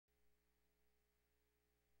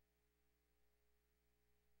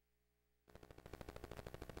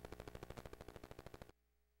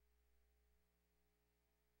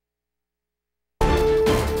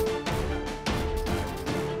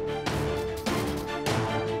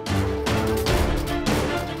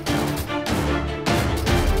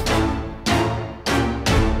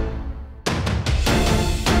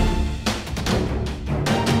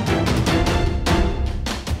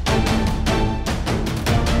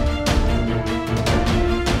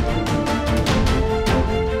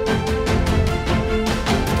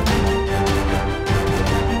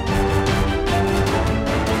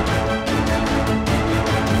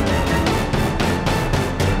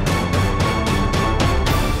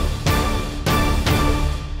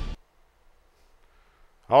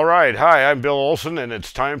All right, hi, I'm Bill Olson, and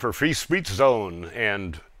it's time for Free Speech Zone.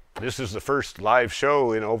 And this is the first live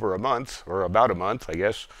show in over a month, or about a month, I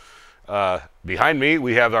guess. Behind me,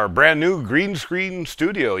 we have our brand new green screen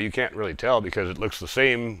studio. You can't really tell because it looks the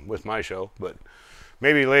same with my show, but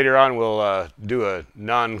maybe later on we'll do a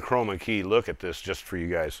non-chroma key look at this just for you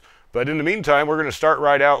guys. But in the meantime, we're going to start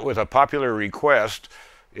right out with a popular request.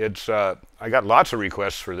 It's I got lots of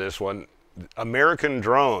requests for this one. American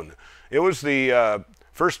Drone. It was the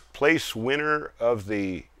first place winner of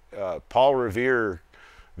the Paul Revere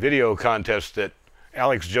video contest that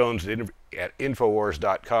Alex Jones at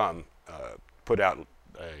Infowars.com put out,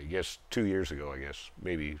 I guess, 2 years ago,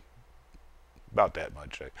 maybe about that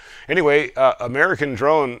much. Anyway, American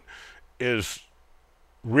Drone is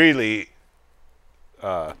really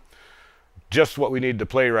just what we need to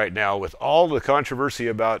play right now with all the controversy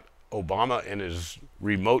about Obama and his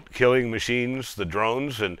remote killing machines, the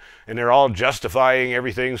drones, and they're all justifying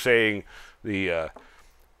everything, saying the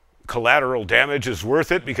collateral damage is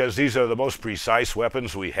worth it because these are the most precise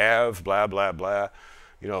weapons we have, blah, blah, blah.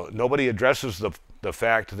 You know, nobody addresses the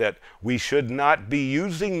fact that we should not be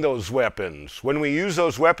using those weapons. When we use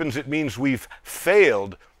those weapons, it means we've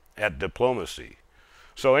failed at diplomacy.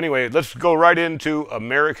 So anyway, let's go right into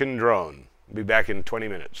American Drone. I'll be back in 20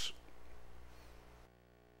 minutes.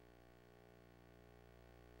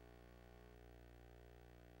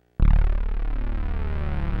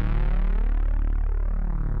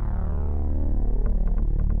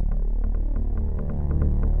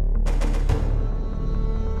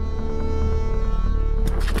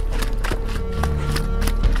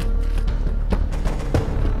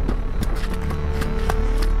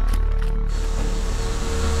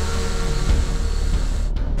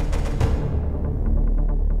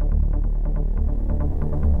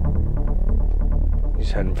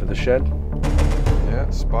 Heading for the shed? Yeah,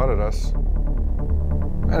 spotted us.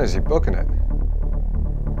 Man, is he booking it?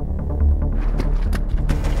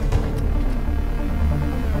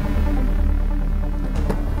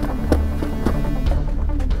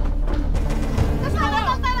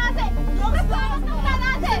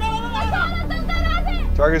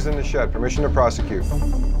 Target's in the shed. Permission to prosecute.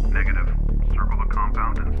 Negative. Circle the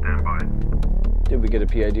compound and stand by. Did we get a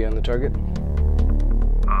PID on the target?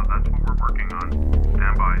 That's what we're working on.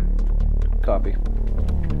 Stand by. Copy.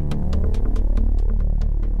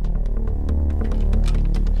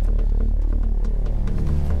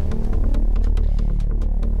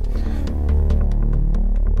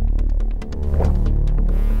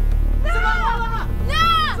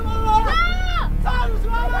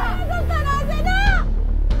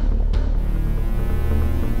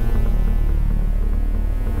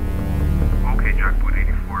 Okay, Jackpot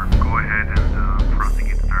 84. Go ahead and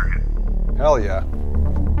prosecute the target. Hell yeah.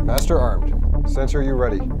 Master armed. Sensor, you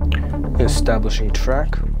ready? Establishing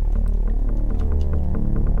track.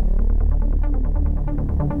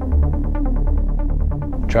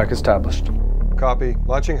 Track established. Copy.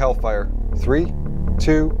 Launching Hellfire. 3,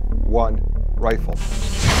 2, 1. Rifle.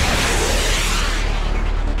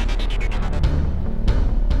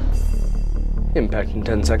 Impact in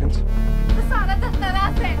 10 seconds.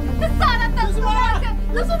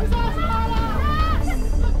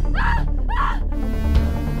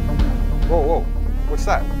 Whoa, whoa. What's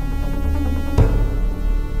that?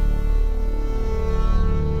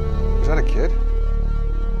 Was that a kid?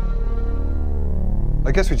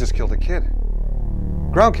 I guess we just killed a kid.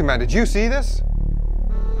 Ground Command, did you see this?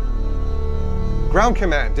 Ground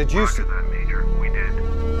Command, did you see... Roger that, Major. We did.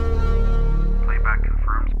 Playback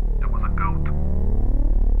confirms it was a goat.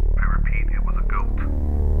 I repeat, it was a goat.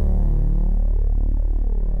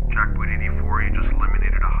 Jackpot 84, you just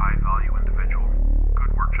eliminated a high-value individual.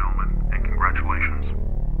 Good work, gentlemen, and congratulations.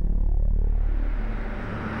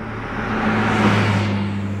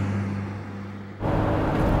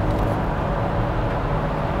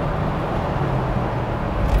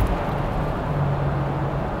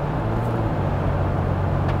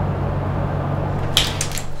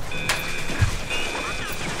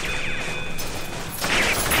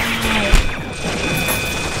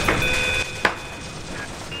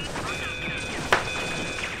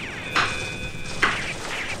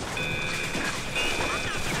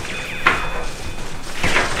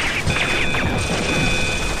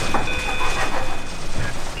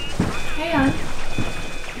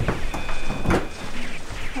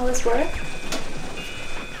 Work?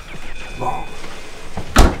 Long.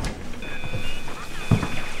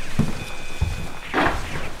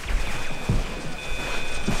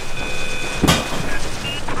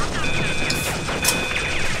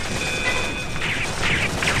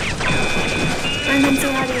 Brendan,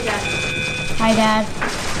 say hi to your dad. Hi, Dad.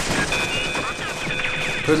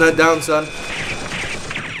 Turn that down, son.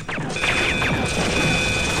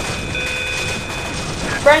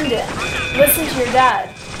 Brendan, listen to your dad.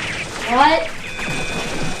 What?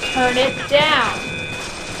 Turn it down.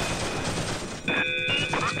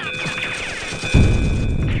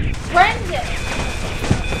 Brendan!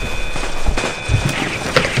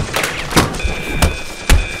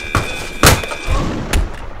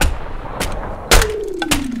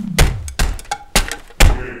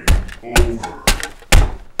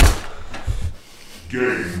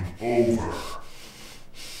 Game over.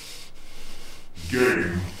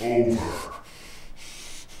 Game over.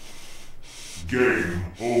 Game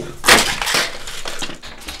over.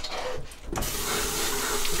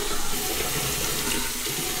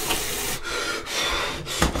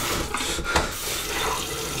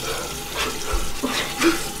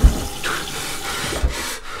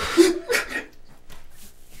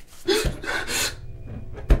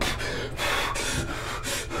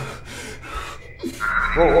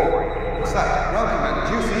 Whoa. What's that? Ground command,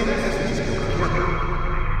 did you see this? This music over here.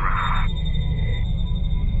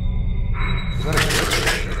 Is that a glitch?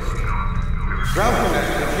 Ground command,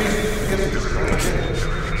 the music gets this over here.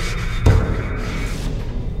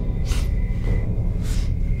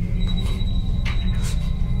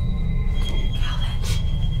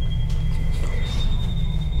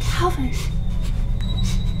 Calvin.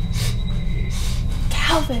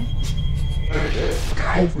 Calvin.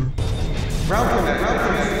 Calvin. Ground command,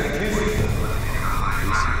 the music.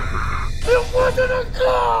 It wasn't a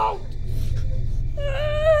ghost!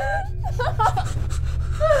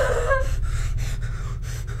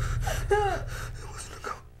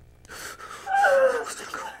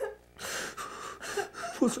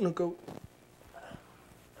 It wasn't a goat.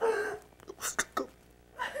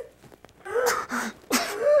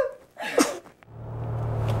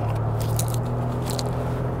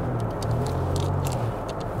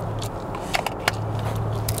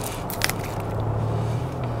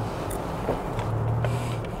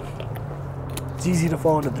 It's easy to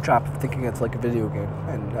fall into the trap of thinking it's like a video game,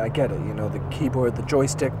 and I get it, you know, the keyboard, the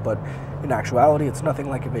joystick, but in actuality, it's nothing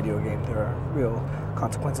like a video game. There are real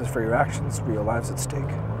consequences for your actions, real lives at stake.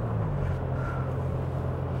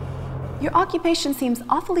 Your occupation seems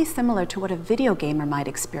awfully similar to what a video gamer might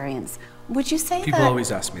experience. Would you say People that...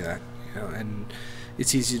 always ask me that, you know, and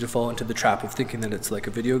it's easy to fall into the trap of thinking that it's like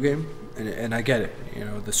a video game, and I get it, you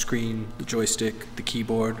know, the screen, the joystick, the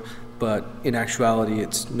keyboard, but in actuality,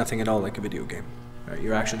 it's nothing at all like a video game. Right?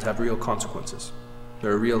 Your actions have real consequences.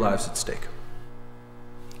 There are real lives at stake.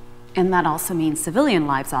 And that also means civilian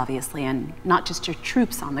lives, obviously, and not just your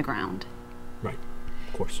troops on the ground. Right,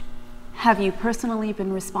 of course. Have you personally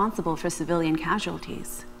been responsible for civilian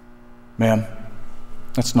casualties? Ma'am,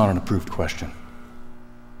 that's not an approved question.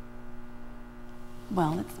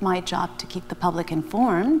 Well, it's my job to keep the public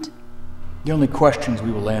informed. The only questions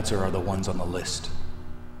we will answer are the ones on the list.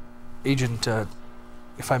 Agent,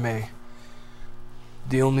 if I may,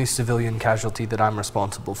 the only civilian casualty that I'm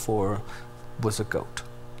responsible for was a goat.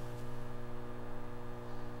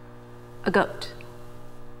 A goat?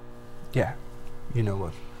 Yeah, you know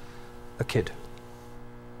what? A kid.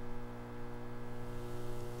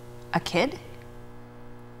 A kid?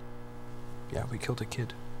 Yeah, we killed a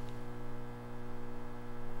kid.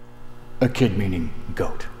 A kid meaning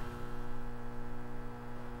goat.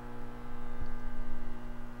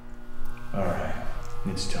 All right,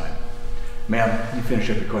 it's time. Ma'am, you finish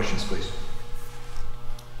up your questions, please.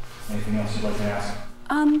 Anything else you'd like to ask?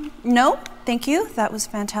 No, thank you. That was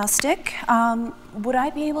fantastic. Would I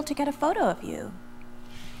be able to get a photo of you?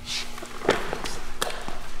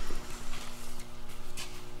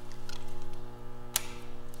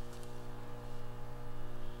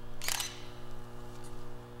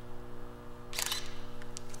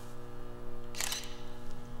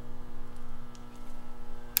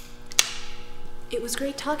 It was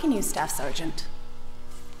great talking to you, Staff Sergeant.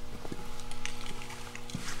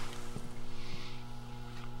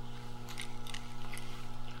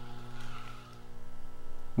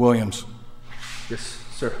 Williams. Yes,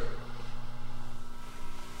 sir.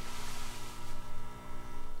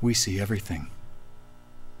 We see everything.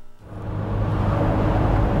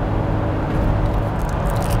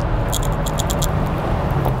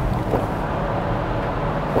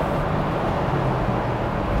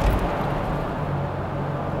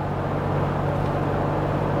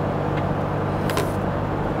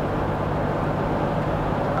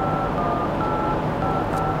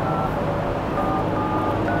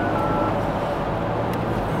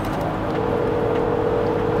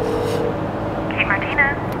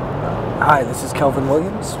 Hi, this is Kelvin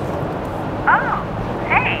Williams. Oh,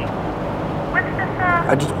 hey. What's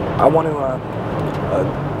this, I want to,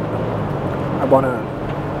 I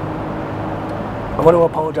want to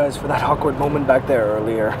apologize for that awkward moment back there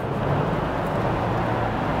earlier.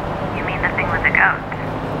 You mean the thing with the goat?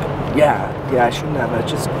 Yeah, I shouldn't have. I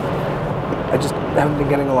just haven't been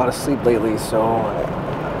getting a lot of sleep lately, so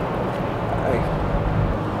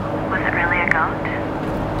Was it really a goat?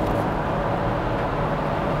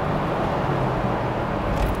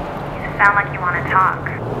 You sound like you want to talk.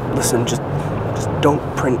 Listen, just don't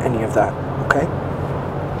print any of that, okay?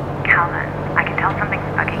 Calvin, I can tell something's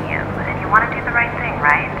bugging you, and you want to do the right thing,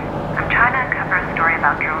 right? I'm trying to uncover a story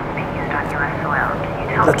about drones being used on U.S. soil. Can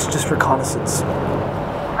you tell That's me? just reconnaissance.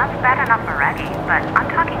 Well, that's bad enough already, but I'm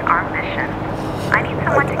talking armed missions. I need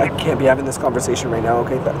someone to I give... can't be having this conversation right now,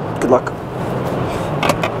 okay? Good luck.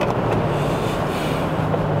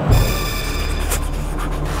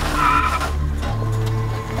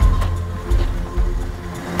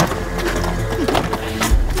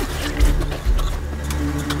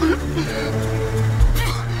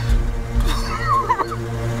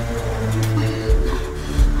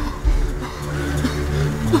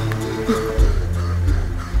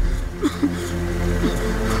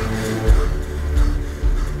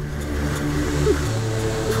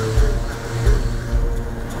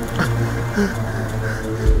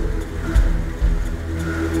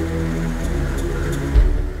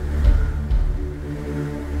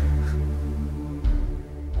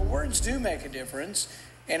 Do make a difference,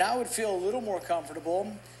 and I would feel a little more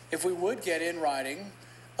comfortable if we would get in writing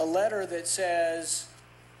a letter that says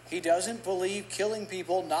he doesn't believe killing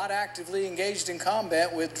people not actively engaged in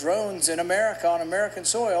combat with drones in America on American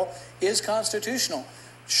soil is constitutional.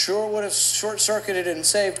 Sure would have short-circuited and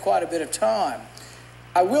saved quite a bit of time.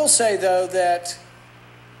 I will say, though, that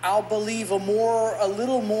I'll believe a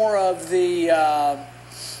little more of the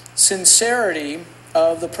sincerity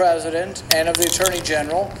of the president and of the attorney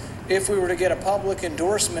general if we were to get a public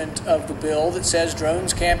endorsement of the bill that says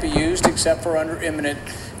drones can't be used except for under imminent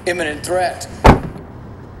threat.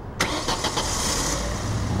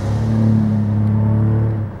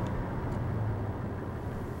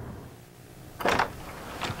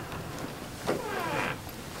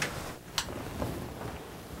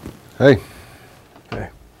 Hey. Hey.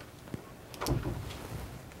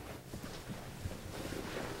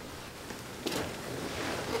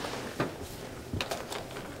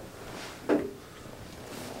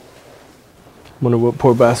 Wonder what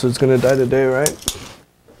poor bastard's gonna die today, right?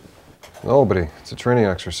 Nobody. It's a training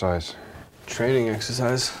exercise. Training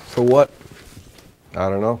exercise? For what? I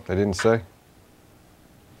don't know. They didn't say.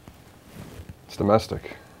 It's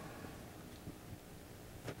domestic.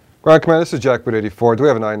 Ground Command, this is Jackboot 84. Do we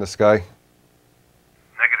have an eye in the sky? Negative,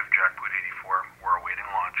 Jackboot 84. We're awaiting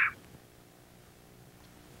launch.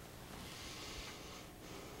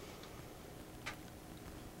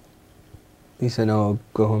 At least I know I'll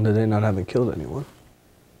go home today not having killed anyone.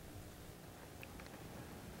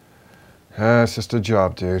 It's just a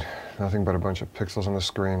job, dude. Nothing but a bunch of pixels on the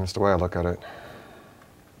screen. That's the way I look at it.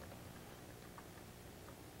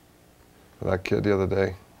 But that kid the other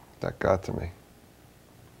day, that got to me.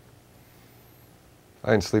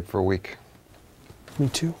 I didn't sleep for a week. Me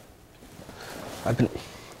too. I've been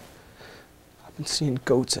seeing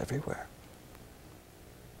goats everywhere.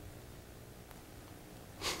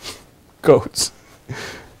 Goats.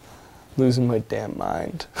 Losing my damn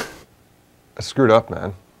mind. I screwed up,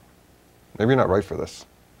 man. Maybe you're not right for this.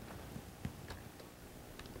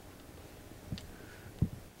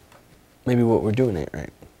 Maybe what we're doing ain't right.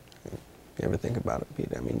 You ever think about it,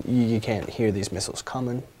 Pete? I mean, you can't hear these missiles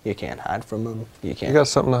coming. You can't hide from them. You can't. You got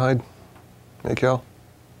something to hide? Hey, Cal?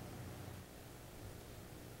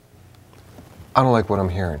 I don't like what I'm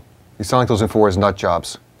hearing. You sound like those InfoWars nut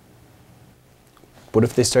jobs. What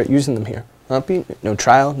if they start using them here? Huh, Pete? No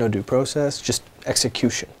trial, no due process, just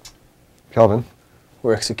execution. Calvin?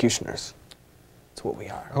 We're executioners. That's what we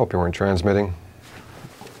are. I hope you weren't transmitting.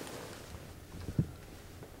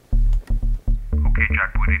 Okay,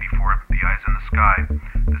 Jackboot 84, the eyes in the sky.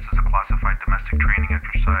 This is a classified domestic training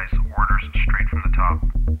exercise. Orders straight from the top.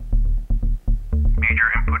 Major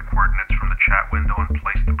input coordinates from the chat window and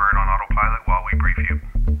place the bird on autopilot while we brief you.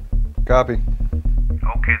 Copy.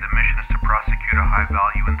 Okay, the mission is to prosecute a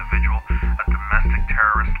high-value individual, a domestic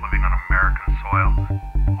terrorist living on American soil.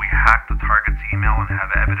 We hacked the target's email and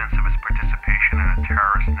have evidence of his participation in a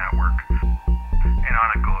terrorist network. And on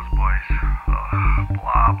it goes, boys.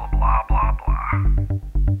 Blah, blah, blah, blah, blah.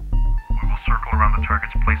 We will circle around the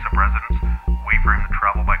target's place of residence, wait for him to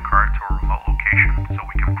travel by car to a remote location so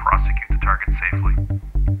we can prosecute the target safely.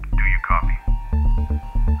 Do you copy?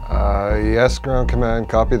 Yes, Ground Command.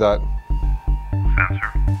 Copy that.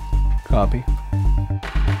 Sensor. Copy.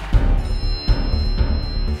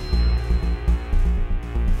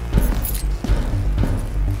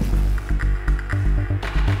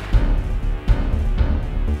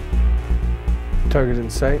 Target in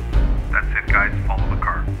sight. That's it, guys. Follow the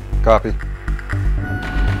car. Copy.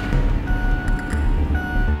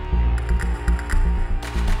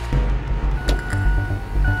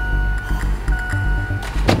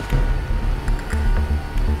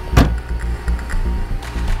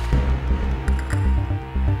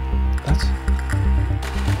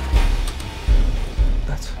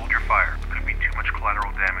 Hold your fire. Could be too much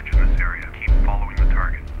collateral damage in this area. Keep following the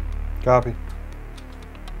target. Copy.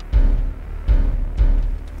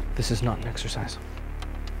 This is not an exercise.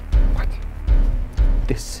 What?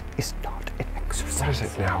 This is not an exercise. What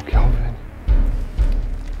is it now, Kelvin?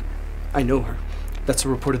 I know her. That's the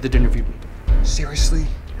reporter that interviewed me. Seriously?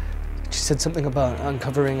 She said something about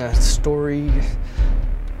uncovering a story.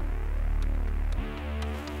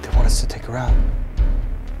 They want us to take her out.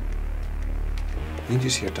 You need to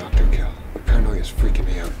see a doctor, Kel. My paranoia is freaking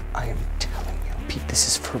me out. I am telling you, Pete, this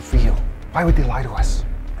is for real. Why would they lie to us?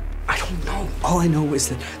 I don't know. All I know is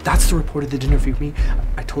that that's the reporter that interviewed me.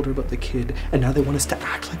 I told her about the kid, and now they want us to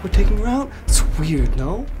act like we're taking her out? It's weird,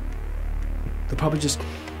 no? They'll probably just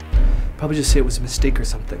say it was a mistake or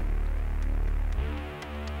something.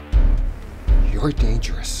 You're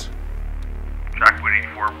dangerous. Jackwood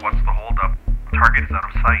 84, what's the holdup? Target is out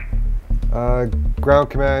of sight. Ground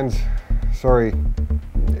command. Sorry.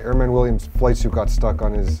 Airman Williams' flight suit got stuck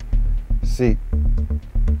on his seat.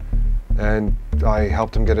 And I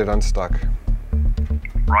helped him get it unstuck.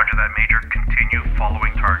 Roger that, Major. Continue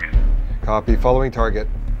following target. Copy. Following target.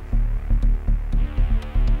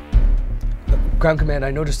 Ground command,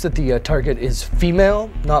 I noticed that the target is female,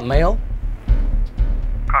 not male.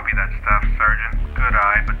 Copy that, Staff Sergeant. Good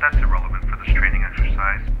eye, but that's irrelevant for this training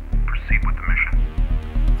exercise. Proceed with the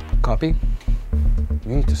mission. Copy.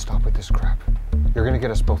 You need to stop with this crap. You're gonna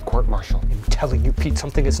get us both court-martialed. I'm telling you, Pete,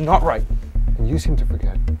 something is not right. And you seem to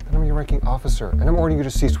forget that I'm your ranking officer, and I'm ordering you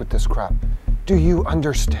to cease with this crap. Do you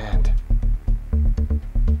understand?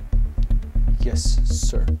 Yes,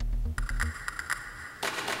 sir.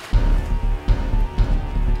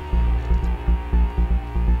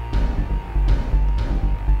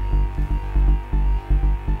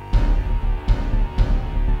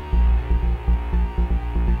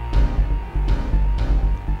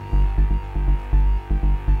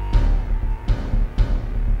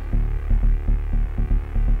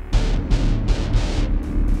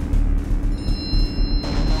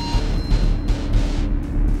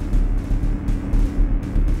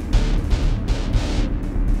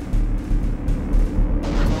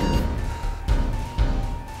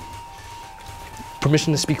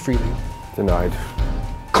 Permission to speak freely. Denied.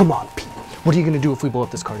 Come on, Pete. What are you going to do if we blow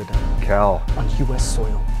up this car today? Cal. On U.S.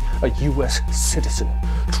 soil. A U.S. citizen.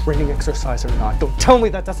 Training exercise or not. Don't tell me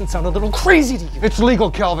that doesn't sound a little crazy to you. It's legal,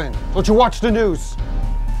 Kelvin. Don't you watch the news?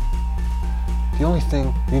 The only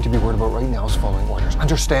thing you need to be worried about right now is following orders.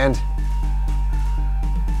 Understand?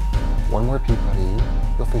 One more peep out of you,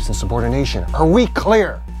 you'll face insubordination. Are we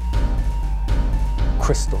clear?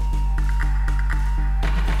 Crystal.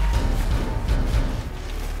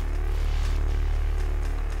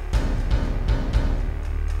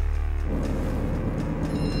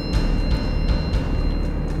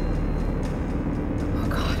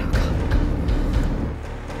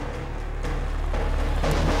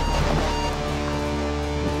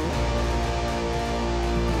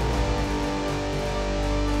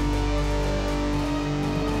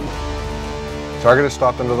 Target is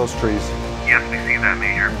stopped under those trees. Yes, we see that,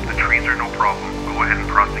 Major. The trees are no problem. Go ahead and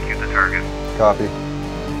prosecute the target. Copy.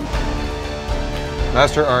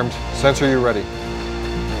 Master armed. Sensor, you ready?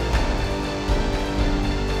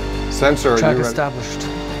 Sensor, Track you ready? established.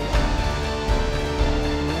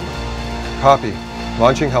 Copy.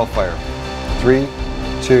 Launching Hellfire. 3,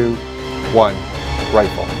 2, 1.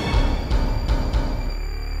 Rifle.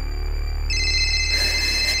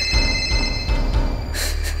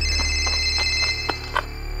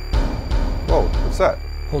 Whoa, what's that?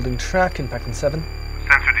 Holding track, impacting 7.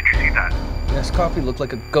 Sensor, did you see that? Yes, copy. Looked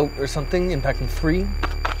like a goat or something, impacting 3.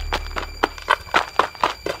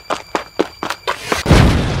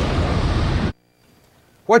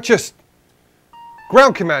 What just...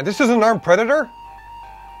 Ground command, this is an armed predator?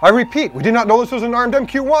 I repeat, we did not know this was an armed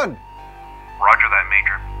MQ-1. Roger that,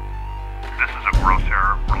 Major. This is a gross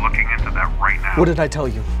error. We're looking into that right now. What did I tell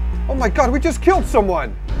you? Oh my god, we just killed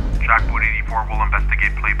someone! Jackwood 84 will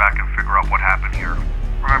investigate playback and figure out what happened here.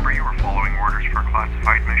 Remember, you were following orders for a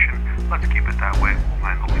classified mission. Let's keep it that way. We'll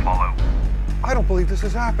handle the fallout. I don't believe this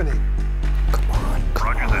is happening. Come on,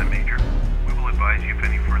 Roger that, Major. We will advise you if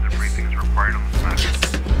any further briefing is required on this matter.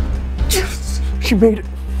 Yes! She made it.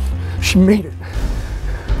 She made it.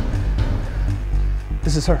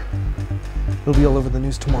 This is her. It'll be all over the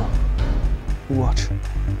news tomorrow. Watch.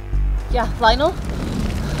 Yeah, Lionel?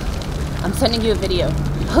 I'm sending you a video.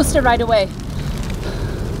 Post it right away.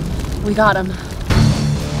 We got him.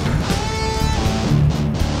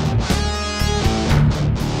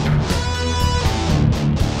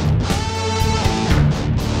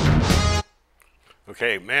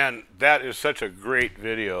 Okay, man, that is such a great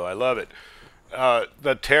video. I love it.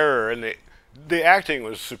 The terror and the acting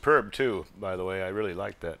was superb too, by the way. I really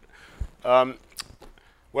liked that.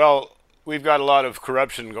 Well, we've got a lot of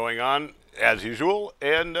corruption going on, as usual,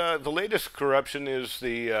 and the latest corruption is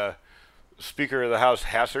the Speaker of the House,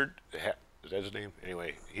 Hassard. Is that his name?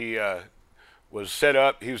 Anyway, he was set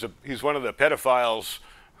up. He's one of the pedophiles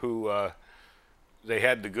who they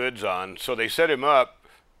had the goods on, so they set him up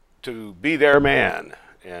to be their man,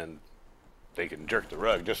 and they can jerk the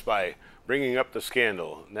rug just by bringing up the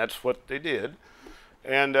scandal, and that's what they did.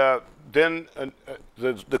 And then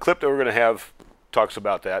the clip that we're going to have talks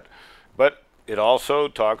about that, but it also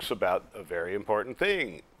talks about a very important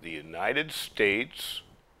thing. The United States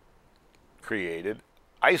created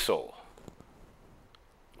ISIL.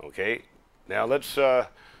 Okay, now let's,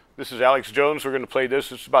 this is Alex Jones. We're going to play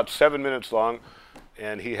this. It's about 7 minutes long,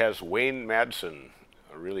 and he has Wayne Madsen,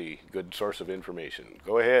 a really good source of information.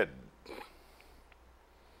 Go ahead.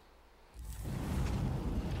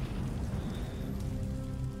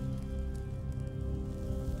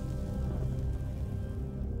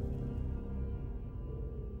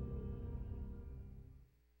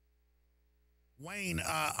 Wayne,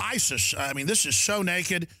 ISIS, I mean, this is so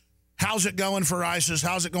naked. How's it going for ISIS?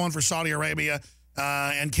 How's it going for Saudi Arabia?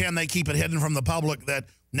 And can they keep it hidden from the public that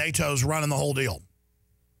NATO's running the whole deal?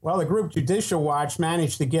 Well, the group Judicial Watch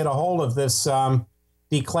managed to get a hold of this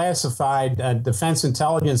declassified Defense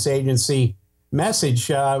Intelligence Agency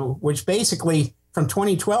message, which basically from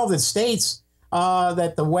 2012 it states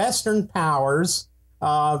that the Western powers,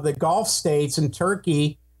 the Gulf states and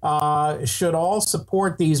Turkey should all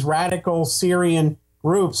support these radical Syrian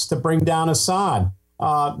groups to bring down Assad.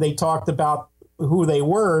 They talked about who they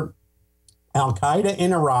were: Al-Qaeda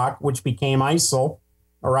in Iraq, which became ISIL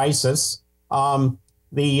or ISIS,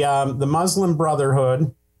 the Muslim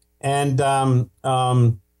Brotherhood, and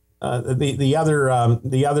the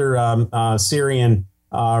other Syrian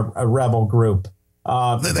rebel group. They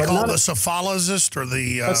call it the Salafist or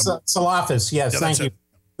the Salafists. Yes, yeah, thank you.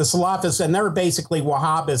 The Salafists, and they're basically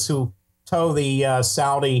Wahhabis who toe the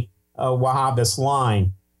Saudi Wahhabist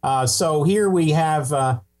line. So here we have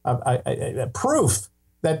a proof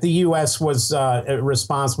that the U.S. was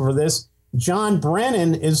responsible for this. John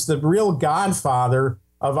Brennan is the real godfather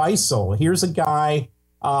of ISIL. Here's a guy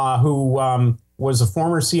who was a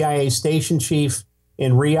former CIA station chief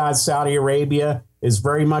in Riyadh, Saudi Arabia, is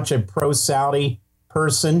very much a pro-Saudi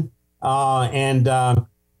person. And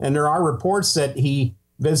there are reports that he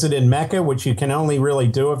visited Mecca, which you can only really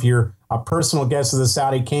do if you're a personal guest of the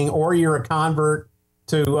Saudi king or you're a convert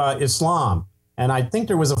to Islam. And I think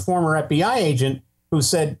there was a former FBI agent who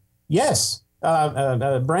said, yes,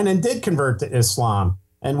 Brennan did convert to Islam.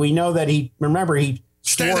 And we know that he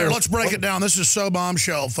Stay there. Let's break it down. This is so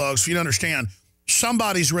bombshell, folks. If you don't understand,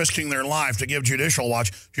 somebody's risking their life to give Judicial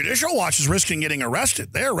Watch. Judicial Watch is risking getting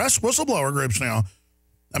arrested. They arrest whistleblower groups now.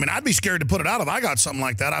 I mean, I'd be scared to put it out if I got something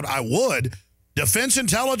like that. I would. Defense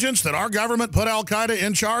intelligence that our government put Al-Qaeda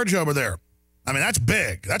in charge over there. I mean, that's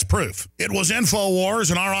big. That's proof. It was InfoWars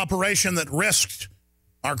and our operation that risked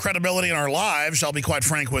our credibility and our lives. I'll be quite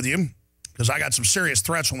frank with you, because I got some serious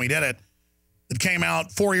threats when we did it. It came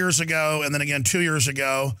out 4 years ago and then again 2 years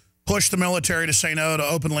ago, pushed the military to say no to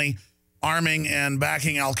openly arming and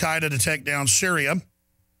backing Al-Qaeda to take down Syria.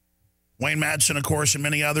 Wayne Madsen, of course, and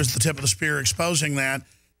many others at the tip of the spear exposing that.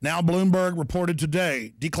 Now Bloomberg reported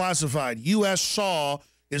today, declassified, U.S. saw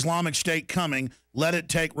Islamic State coming, let it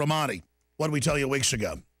take Ramadi. What did we tell you weeks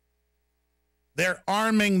ago? They're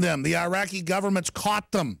arming them. The Iraqi government's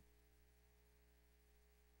caught them.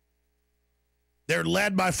 They're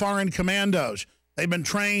led by foreign commandos. They've been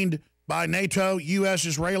trained by NATO, U.S.,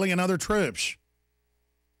 Israeli, and other troops.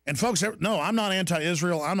 And folks, no, I'm not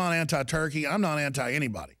anti-Israel. I'm not anti-Turkey. I'm not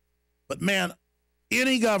anti-anybody. But, man,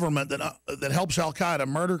 any government that helps Al-Qaeda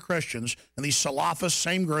murder Christians and these Salafists,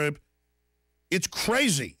 same group, it's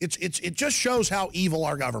crazy. It just shows how evil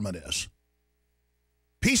our government is.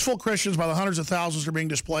 Peaceful Christians by the hundreds of thousands are being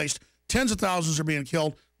displaced. Tens of thousands are being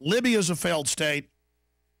killed. Libya is a failed state.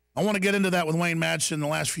 I want to get into that with Wayne Madsen in the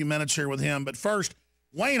last few minutes here with him. But first,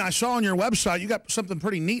 Wayne, I saw on your website you got something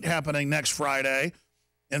pretty neat happening next Friday.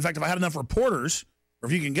 In fact, if I had enough reporters, or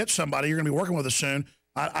if you can get somebody, you're going to be working with us soon,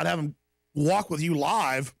 I'd have them walk with you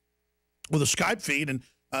live with a Skype feed and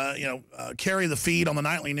carry the feed on the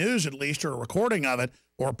nightly news at least, or a recording of it.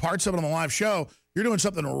 or parts of it on the live show, you're doing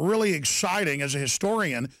something really exciting as a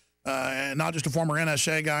historian, and not just a former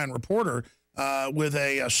NSA guy and reporter, with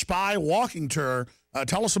a spy walking tour.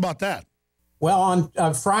 Tell us about that. Well,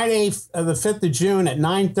 on Friday, the 5th of June at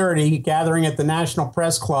 9:30, gathering at the National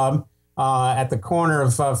Press Club at the corner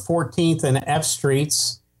of 14th and F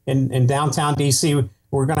Streets in downtown D.C.,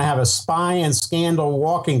 we're going to have a spy and scandal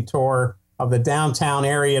walking tour of the downtown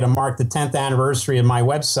area to mark the 10th anniversary of my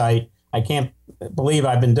website. I can't believe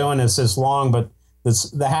I've been doing this long, but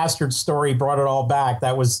the Hastert story brought it all back.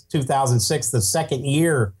 That was 2006, the second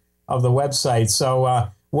year of the website. So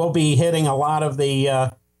we'll be hitting a lot of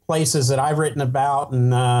the places that I've written about,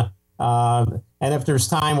 and if there's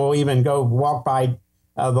time, we'll even go walk by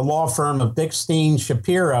the law firm of Dickstein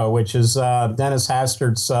Shapiro, which is Dennis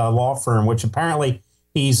Hastert's law firm, which apparently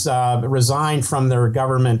he's resigned from their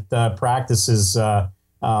government practices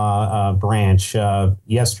branch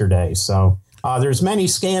yesterday. So there's many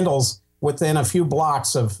scandals within a few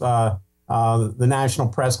blocks of the National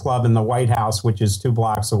Press Club and the White House, which is 2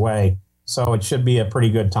 blocks away. So it should be a pretty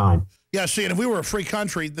good time. Yeah, see, and if we were a free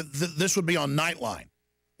country, this would be on Nightline.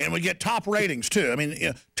 And we get top ratings, too. I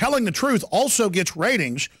mean, telling the truth also gets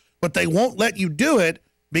ratings, but they won't let you do it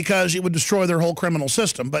because it would destroy their whole criminal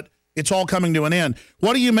system. But it's all coming to an end.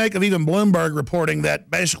 What do you make of even Bloomberg reporting that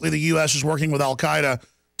basically the U.S. is working with al-Qaeda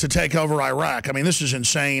to take over Iraq? I mean, this is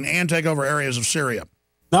insane, and take over areas of Syria.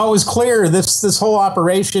 No, it was clear. This whole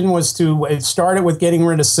operation was it started with getting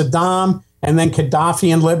rid of Saddam, and then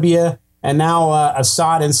Gaddafi in Libya, and now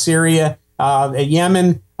Assad in Syria,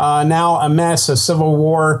 Yemen, now a mess, a civil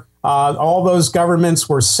war. All those governments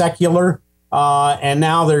were secular, and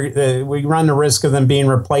now we run the risk of them being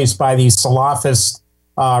replaced by these Salafist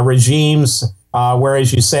regimes, where,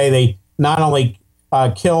 as you say, they not only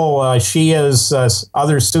kill Shias,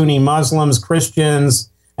 other Sunni Muslims, Christians,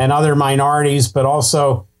 and other minorities, but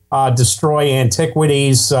also destroy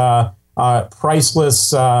antiquities,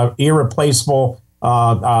 priceless, irreplaceable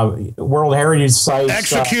World Heritage sites.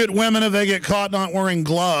 Execute women if they get caught not wearing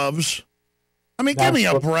gloves. I mean, give me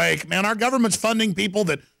a break, man. Our government's funding people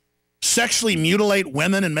that sexually mutilate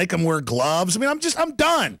women and make them wear gloves. I mean, I'm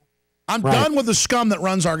done. I'm done with the scum that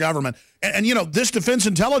runs our government. And you know, this defense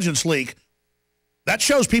intelligence leak, that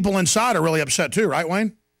shows people inside are really upset too, right,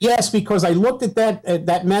 Wayne? Yes, because I looked at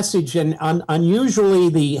that message, and unusually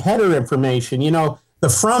the header information, you know,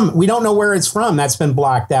 we don't know where it's from. That's been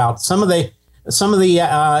blocked out. Some of the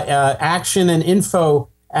action and info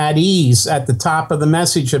at ease at the top of the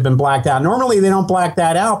message have been blacked out. Normally they don't black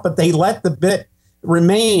that out, but they let the bit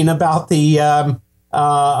remain about the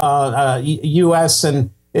U.S. and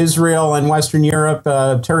Israel and Western Europe,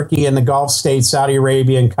 Turkey and the Gulf states, Saudi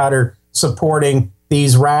Arabia and Qatar supporting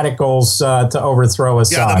these radicals to overthrow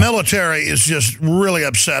Assad. Yeah, the military is just really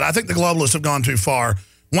upset. I think the globalists have gone too far.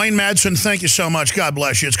 Wayne Madsen, thank you so much. God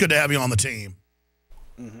bless you. It's good to have you on the team.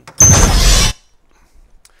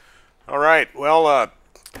 All right. Well,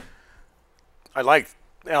 I like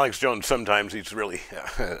Alex Jones sometimes. He's really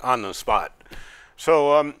on the spot.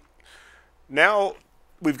 So now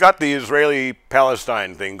we've got the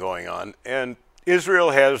Israeli-Palestine thing going on, and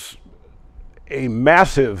Israel has a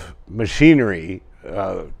massive machinery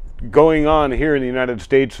going on here in the United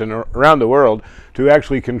States and around the world to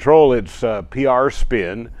actually control its PR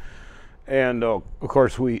spin. And of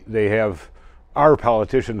course, they have our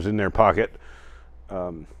politicians in their pocket.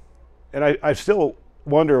 And I still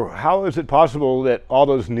wonder, how is it possible that all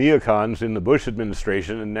those neocons in the Bush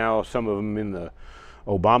administration, and now some of them in the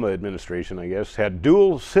Obama administration, I guess, had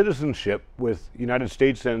dual citizenship with the United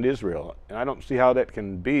States and Israel? And I don't see how that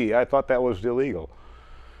can be. I thought that was illegal.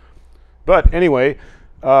 But anyway,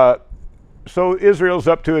 so Israel's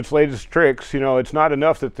up to its latest tricks. You know, it's not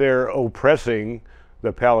enough that they're oppressing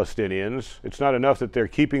the Palestinians. It's not enough that they're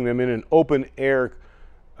keeping them in an open-air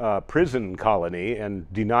prison colony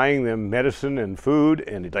and denying them medicine and food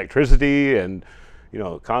and electricity and, you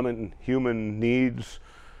know, common human needs.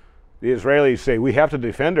 The Israelis say, we have to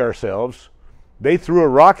defend ourselves. They threw a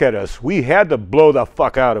rock at us. We had to blow the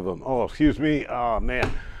fuck out of them. Oh, excuse me. Oh,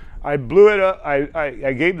 man. I blew it up.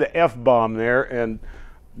 I gave the F-bomb there, and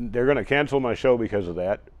they're going to cancel my show because of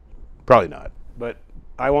that. Probably not, but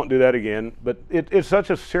I won't do that again. But it's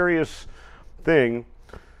such a serious thing.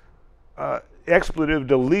 Expletive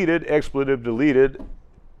deleted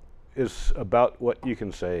is about what you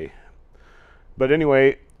can say. But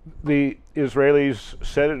anyway, the Israelis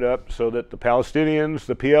set it up so that the Palestinians,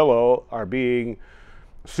 the PLO, are being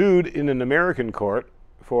sued in an American court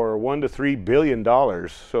for $1 to $3 billion.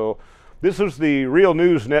 So this is the Real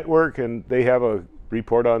News Network, and they have a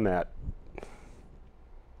report on that.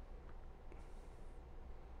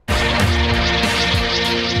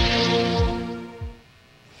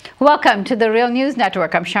 Welcome to the Real News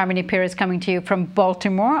Network. I'm Sharmini Peres coming to you from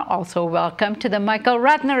Baltimore. Also welcome to the Michael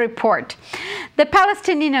Ratner Report. The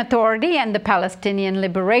Palestinian Authority and the Palestinian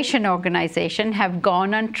Liberation Organization have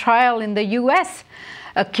gone on trial in the U.S.,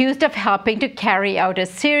 accused of helping to carry out a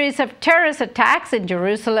series of terrorist attacks in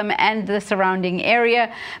Jerusalem and the surrounding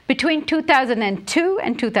area between 2002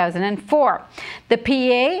 and 2004. The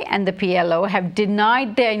PA and the PLO have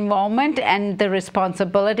denied their involvement and the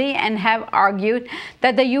responsibility and have argued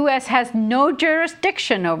that the U.S. has no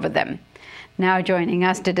jurisdiction over them. Now joining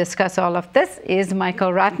us to discuss all of this is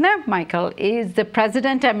Michael Ratner. Michael is the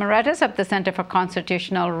President Emeritus of the Center for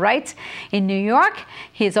Constitutional Rights in New York.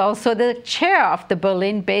 He is also the chair of the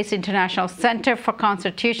Berlin-based International Center for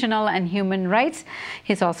Constitutional and Human Rights.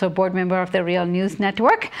 He's also a board member of the Real News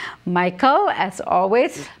Network. Michael, as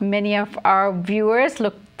always, many of our viewers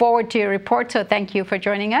look forward to your report, so thank you for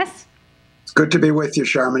joining us. It's good to be with you,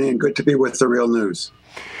 Sharmini, and good to be with the Real News.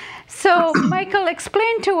 So, Michael,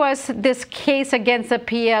 explain to us this case against the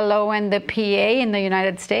PLO and the PA in the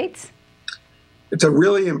United States. It's a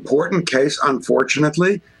really important case,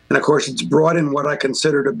 unfortunately. And of course, it's brought in what I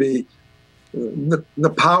consider to be the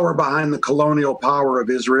power behind the colonial power of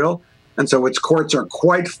Israel. And so its courts are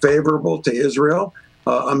quite favorable to Israel.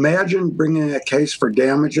 Imagine bringing a case for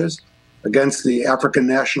damages against the African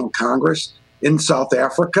National Congress in South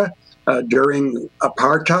Africa during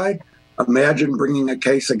apartheid. Imagine bringing a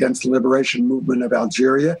case against the liberation movement of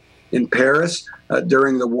Algeria in Paris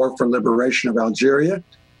during the War for Liberation of Algeria.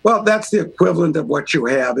 Well, that's the equivalent of what you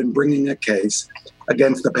have in bringing a case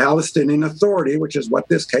against the Palestinian Authority, which is what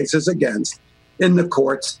this case is against, in the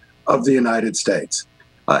courts of the United States.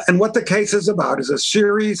 And what the case is about is a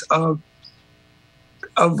series of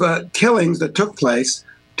killings that took place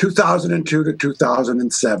 2002 to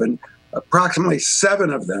 2007, approximately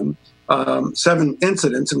 7 of them. 7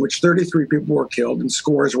 incidents in which 33 people were killed and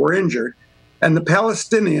scores were injured. And the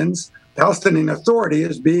Palestinian Authority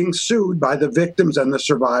is being sued by the victims and the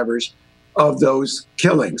survivors of those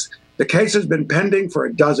killings. The case has been pending for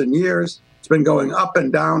a dozen years. It's been going up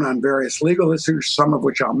and down on various legal issues, some of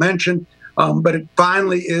which I'll mention, but it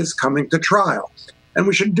finally is coming to trial. And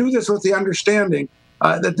we should do this with the understanding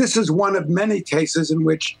that this is one of many cases in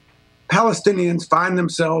which Palestinians find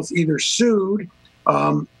themselves either sued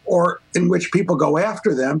or in which people go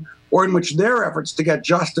after them, or in which their efforts to get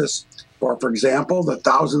justice for example, the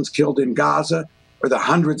thousands killed in Gaza, or the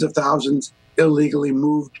hundreds of thousands illegally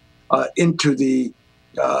moved into the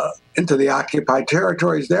occupied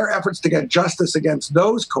territories, their efforts to get justice against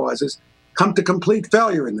those causes come to complete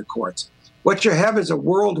failure in the courts. What you have is a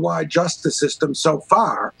worldwide justice system so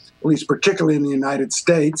far, at least particularly in the United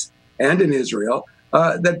States and in Israel,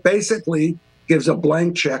 that basically gives a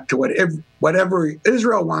blank check to whatever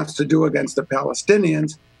Israel wants to do against the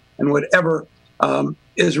Palestinians and whatever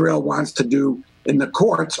Israel wants to do in the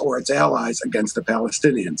courts or its allies against the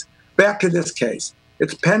Palestinians. Back to this case.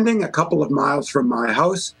 It's pending a couple of miles from my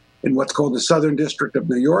house in what's called the Southern District of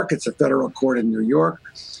New York. It's a federal court in New York.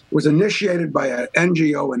 It was initiated by an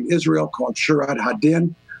NGO in Israel called Shurat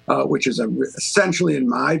Hadin, which is essentially, in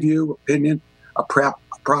my opinion, a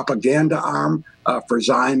propaganda arm for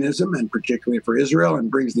Zionism and particularly for Israel, and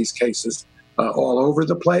brings these cases all over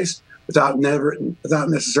the place without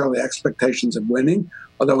necessarily expectations of winning,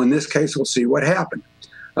 although in this case we'll see what happened.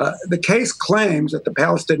 The case claims that the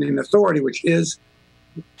Palestinian Authority, which is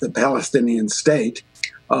the Palestinian state,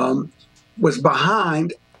 was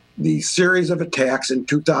behind the series of attacks in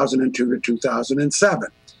 2002 to 2007.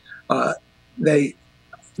 They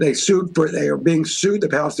are being sued, the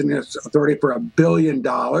Palestinian Authority, for $1 billion.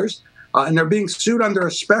 And they're being sued under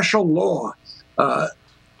a special law,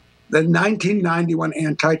 the 1991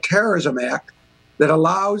 Anti-Terrorism Act, that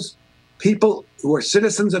allows people who are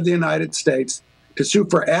citizens of the United States to sue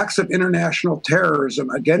for acts of international terrorism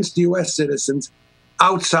against U.S. citizens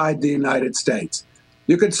outside the United States.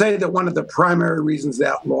 You could say that one of the primary reasons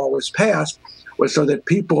that law was passed was so that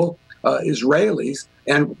people, Israelis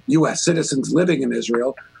and U.S. citizens living in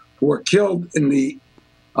Israel, who were killed in the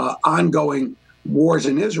ongoing wars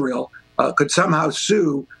in Israel, could somehow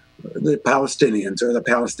sue the Palestinians or the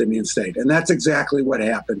Palestinian state. And that's exactly what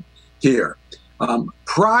happened here.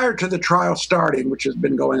 Prior to the trial starting, which has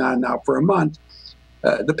been going on now for a month,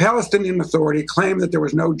 the Palestinian Authority claimed that there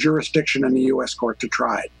was no jurisdiction in the U.S. court to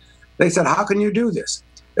try it. They said, how can you do this?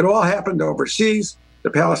 It all happened overseas.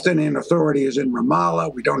 The Palestinian Authority is in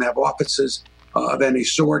Ramallah. We don't have offices of any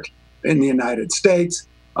sort in the United States.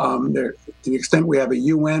 To the extent we have a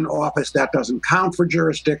UN office, that doesn't count for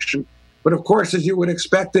jurisdiction. But of course, as you would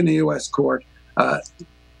expect in the U.S. court,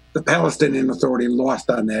 the Palestinian Authority lost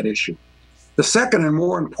on that issue. The second and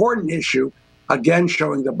more important issue again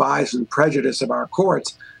showing the bias and prejudice of our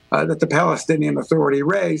courts, that the Palestinian Authority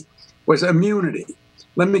raised was immunity.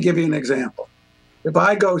 Let me give you an example. If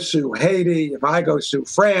I go sue Haiti, if I go sue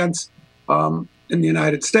France in the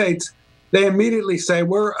United States, they immediately say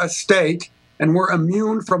we're a state and we're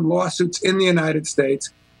immune from lawsuits in the United States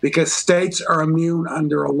because states are immune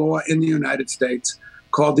under a law in the United States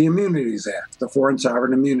called the Immunities Act, the Foreign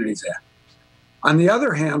Sovereign Immunities Act. On the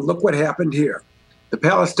other hand, look what happened here. The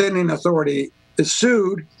Palestinian Authority is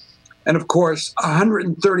sued, and of course,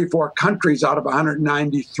 134 countries out of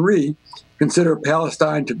 193 consider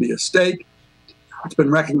Palestine to be a state. It's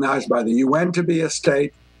been recognized by the UN to be a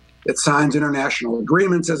state. It signs international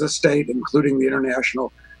agreements as a state, including the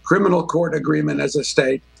International Criminal Court Agreement as a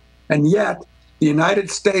state. And yet, the United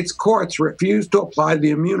States courts refused to apply the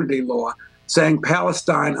immunity law, saying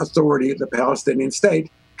Palestine Authority, the Palestinian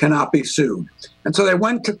state, cannot be sued. And so they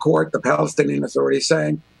went to court, the Palestinian Authority,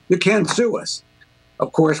 saying, you can't sue us.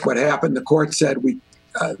 Of course, what happened, the court said,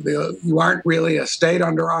 you aren't really a state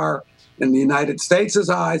in the United States'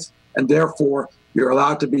 eyes, and therefore you're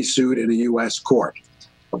allowed to be sued in a U.S. court.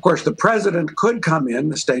 Of course, the president could come in,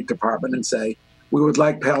 the State Department, and say, we would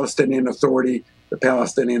like Palestinian Authority, the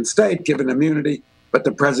Palestinian state, given immunity, but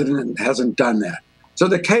the president hasn't done that. So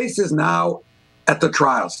the case is now at the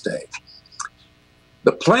trial stage.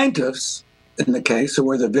 The plaintiffs in the case, who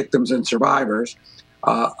are the victims and survivors,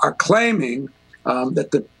 are claiming that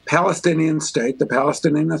the Palestinian state, the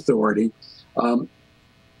Palestinian Authority,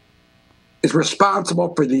 is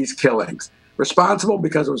responsible for these killings. Responsible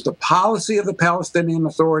because it was the policy of the Palestinian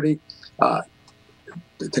Authority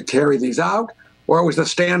to carry these out, or it was the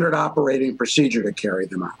standard operating procedure to carry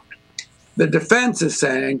them out. The defense is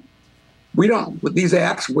saying, we don't think these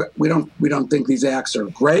acts are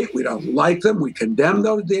great. We don't like them. We condemn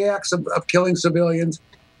the acts of killing civilians,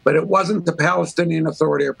 but it wasn't the Palestinian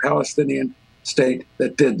Authority or Palestinian state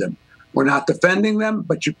that did them. We're not defending them,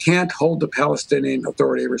 but you can't hold the Palestinian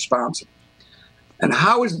Authority responsible. And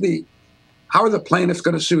how are the plaintiffs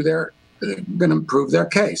going to prove their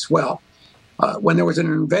case? Well, when there was an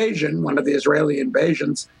invasion, one of the Israeli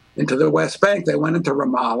invasions into the West Bank, they went into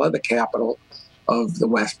Ramallah, the capital of the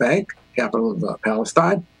West Bank, capital of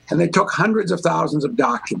Palestine, and they took hundreds of thousands of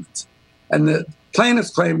documents. And the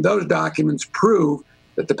plaintiffs claim those documents prove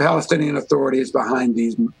that the Palestinian Authority is behind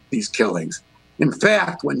these killings. In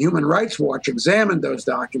fact, when Human Rights Watch examined those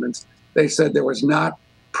documents, they said there was not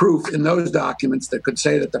proof in those documents that could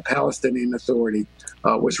say that the Palestinian Authority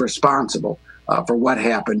was responsible for what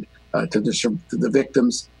happened to the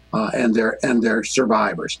victims and their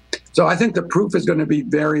survivors. So I think the proof is going to be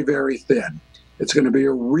very, very thin. It's going to be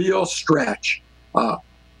a real stretch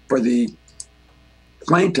for the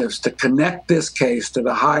plaintiffs to connect this case to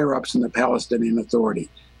the higher-ups in the Palestinian Authority.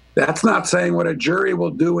 That's not saying what a jury will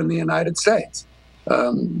do in the United States.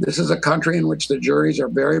 This is a country in which the juries are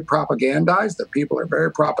very propagandized. The people are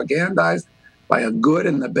very propagandized by a good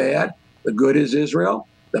and the bad. The good is Israel.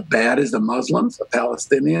 The bad is the Muslims, the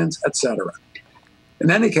Palestinians, etc. In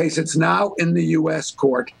any case, it's now in the U.S.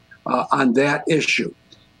 court on that issue.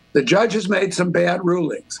 The judge has made some bad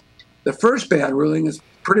rulings. The first bad ruling is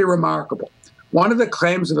pretty remarkable. One of the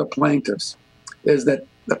claims of the plaintiffs is that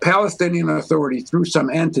the Palestinian Authority, through some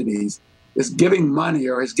entities, is giving money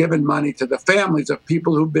or has given money to the families of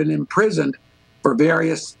people who've been imprisoned for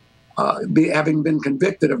various, having been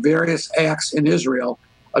convicted of various acts in Israel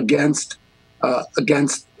against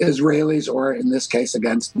Israelis, or in this case,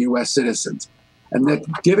 against U.S. citizens. And that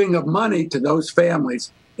giving of money to those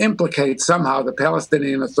families implicates somehow the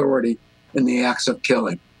Palestinian Authority in the acts of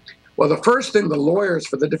killing. Well, the first thing the lawyers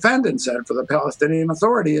for the defendant said for the Palestinian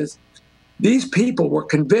Authority is these people were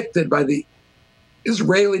convicted by the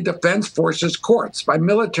Israeli Defense Forces courts, by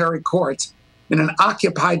military courts in an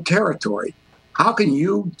occupied territory. How can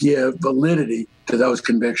you give validity to those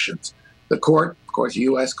convictions? The court, of course, the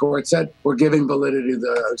U.S. court said, we're giving validity to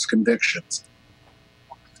those convictions.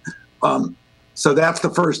 So that's the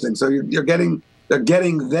first thing. So they're getting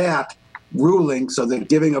that ruling so that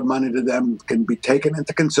giving of money to them can be taken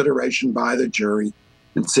into consideration by the jury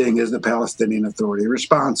and seeing is the Palestinian Authority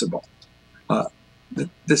responsible.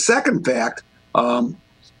 The second fact, and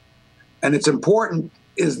it's important,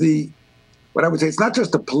 is what I would say, it's not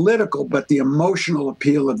just the political, but the emotional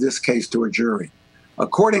appeal of this case to a jury.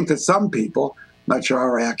 According to some people, not sure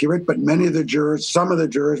how accurate, but some of the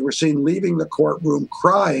jurors were seen leaving the courtroom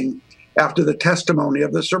crying after the testimony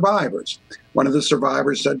of the survivors. One of the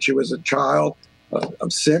survivors said she was a child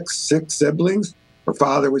of six siblings. Her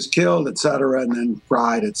father was killed, et cetera, and then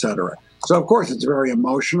cried, et cetera. So, of course, it's very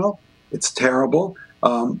emotional. It's terrible.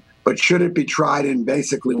 But should it be tried in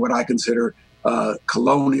basically what I consider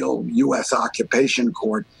colonial U.S. occupation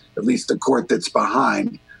court, at least the court that's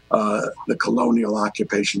behind the colonial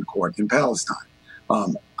occupation court in Palestine.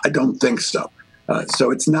 I don't think so.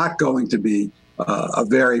 So it's not going to be a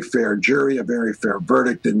very fair jury, a very fair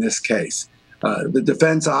verdict in this case. The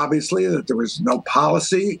defense, obviously, that there was no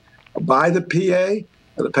policy by the PA,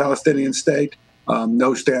 the Palestinian state,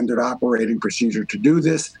 no standard operating procedure to do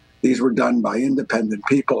this. These were done by independent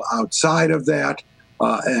people outside of that,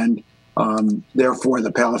 and therefore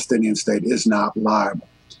the Palestinian state is not liable.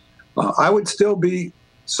 I would still be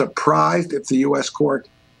surprised if the U.S. court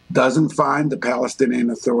doesn't find the Palestinian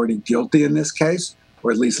Authority guilty in this case,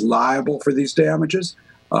 or at least liable for these damages.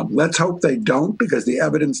 Let's hope they don't, because the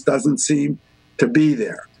evidence doesn't seem to be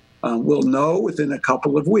there. We'll know within a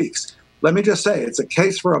couple of weeks. Let me just say, it's a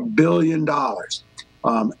case for $1 billion.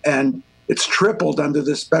 And it's tripled under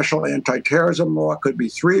this special anti-terrorism law. It could be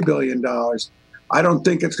 $3 billion. I don't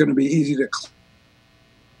think it's going to be easy to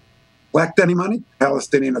collect any money.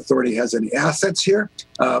 Palestinian Authority has any assets here.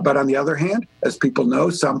 But on the other hand, as people know,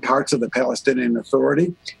 some parts of the Palestinian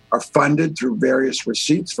Authority are funded through various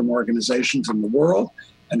receipts from organizations in the world.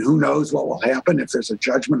 And who knows what will happen if there's a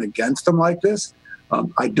judgment against them like this.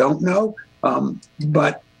 I don't know.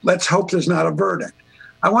 But let's hope there's not a verdict.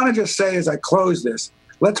 I want to just say as I close this,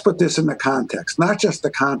 let's put this in the context, not just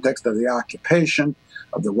the context of the occupation,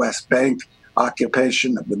 of the West Bank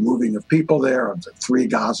occupation, of the moving of people there, of the 3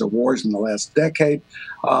 Gaza wars in the last decade,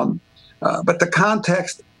 but the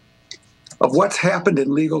context of what's happened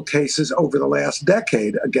in legal cases over the last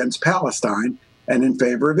decade against Palestine and in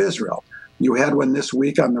favor of Israel. You had one this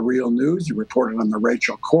week on the Real News. You reported on the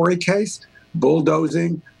Rachel Corrie case,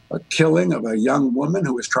 bulldozing a killing of a young woman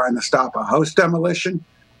who was trying to stop a house demolition.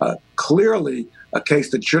 Clearly a case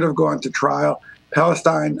that should have gone to trial.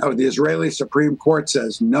 Palestine, or the Israeli Supreme Court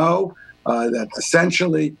says no, that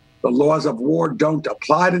essentially the laws of war don't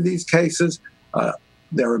apply to these cases.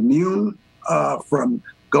 They're immune from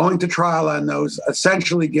going to trial on those,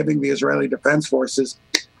 essentially giving the Israeli Defense Forces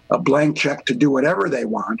a blank check to do whatever they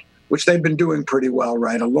want, which they've been doing pretty well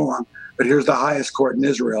right along. But here's the highest court in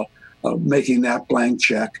Israel making that blank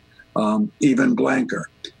check even blanker.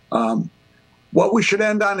 What we should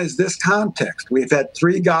end on is this context. We've had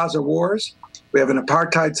 3 Gaza wars. We have an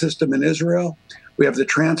apartheid system in Israel. We have the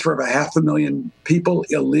transfer of 500,000 people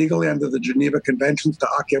illegally under the Geneva Conventions to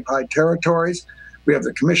occupied territories. We have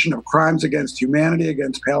the commission of crimes against humanity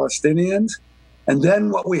against Palestinians. And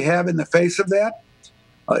then what we have in the face of that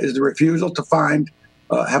is the refusal to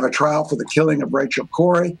have a trial for the killing of Rachel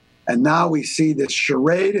Corrie. And now we see this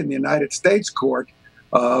charade in the United States court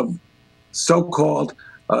of so-called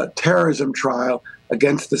terrorism trial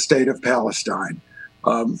against the state of Palestine.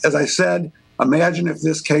 As I said, imagine if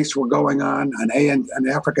this case were going on, an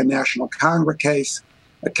African National Congress case,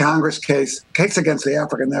 a Congress case against the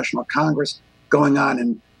African National Congress going on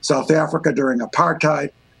in South Africa during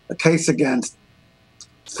apartheid, a case against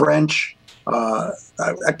French,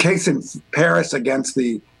 a case in Paris against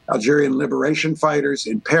the Algerian liberation fighters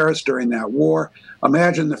in Paris during that war.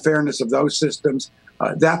 Imagine the fairness of those systems.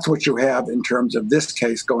 That's what you have in terms of this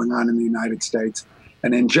case going on in the United States.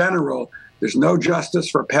 And in general, there's no justice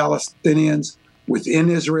for Palestinians within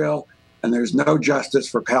Israel, and there's no justice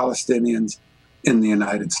for Palestinians in the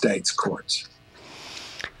United States courts.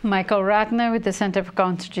 Michael Ratner with the Center for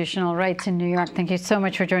Constitutional Rights in New York. Thank you so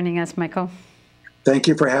much for joining us, Michael. Thank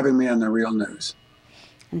you for having me on The Real News.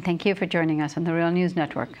 And thank you for joining us on the Real News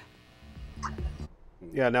Network.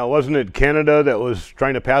 Yeah, now wasn't it Canada that was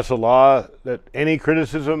trying to pass a law that any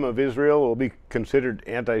criticism of Israel will be considered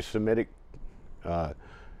anti-Semitic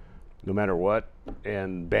no matter what,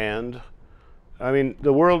 and banned? I mean,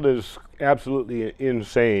 the world is absolutely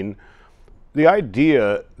insane. The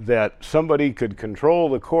idea that somebody could control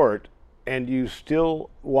the court and you still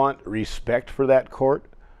want respect for that court,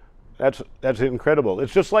 that's incredible.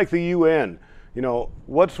 It's just like the UN. You know,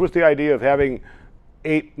 what's with the idea of having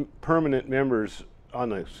 8 permanent members on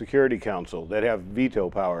the Security Council that have veto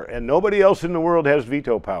power, and nobody else in the world has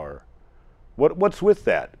veto power? What's with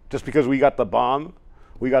that? Just because we got the bomb?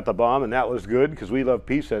 We got the bomb and that was good because we love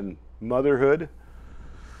peace and motherhood?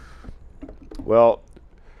 Well,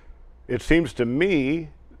 it seems to me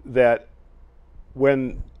that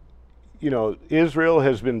when, Israel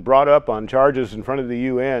has been brought up on charges in front of the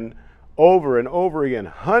UN over and over again,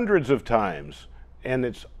 hundreds of times, and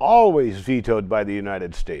it's always vetoed by the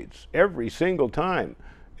United States, every single time.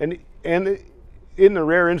 And in the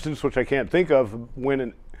rare instance, which I can't think of,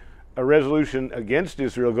 when a resolution against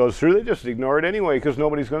Israel goes through, they just ignore it anyway because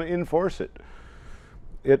nobody's going to enforce it.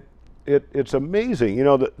 It's amazing.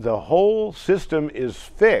 The whole system is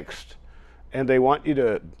fixed and they want you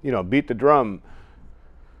to, you know, beat the drum.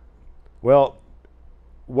 Well,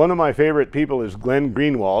 one of my favorite people is Glen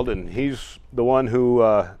Greenwald, and he's the one who,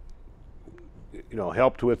 you know,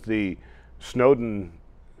 helped with the Snowden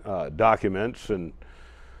documents, and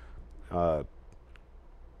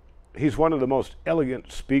he's one of the most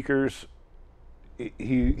elegant speakers.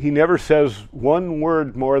 He never says one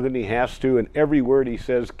word more than he has to, and every word he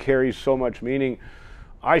says carries so much meaning.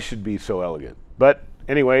 I should be so elegant. But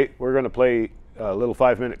anyway, we're going to play a little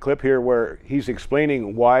 5-minute clip here where he's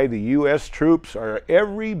explaining why the U.S. troops are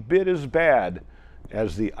every bit as bad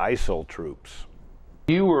as the ISIL troops.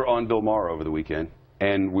 You were on Bill Maher over the weekend,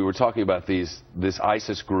 and we were talking about this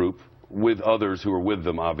ISIS group with others who are with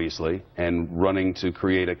them, obviously, and running to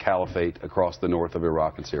create a caliphate across the north of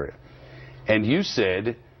Iraq and Syria. And you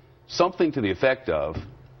said something to the effect of,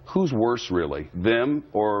 who's worse really, them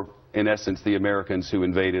or in essence the Americans who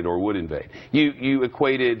invaded or would invade? You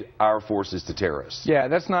equated our forces to terrorists. Yeah,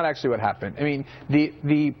 that's not actually what happened. I mean,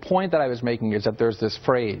 the point that I was making is that there's this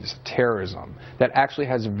phrase, terrorism, that actually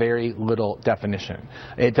has very little definition.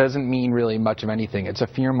 It doesn't mean really much of anything. It's a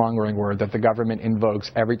fear-mongering word that the government invokes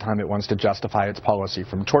every time it wants to justify its policy,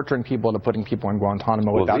 from torturing people to putting people in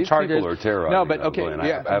Guantanamo without charges. These people are terrorizing. No, but okay,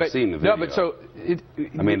 yeah, I've seen the video. No, but so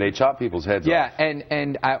I mean, they chop people's heads off. Yeah,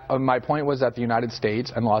 and my point was that the United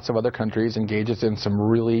States and lots of other countries engages in some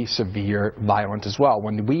really severe violence as well.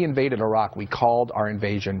 When we invaded Iraq, we called our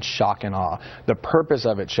invasion shock and awe. The purpose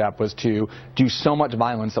of it, Shep, was to do so much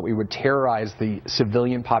violence that we would terrorize the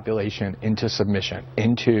civilian population into submission,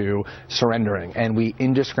 into surrendering. And we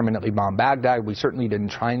indiscriminately bombed Baghdad. We certainly didn't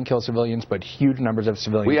try and kill civilians, but huge numbers of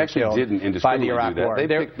civilians we were actually killed didn't indiscriminately by the Iraq do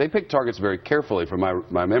that. War. They picked targets very carefully from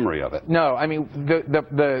my memory of it. No, I mean,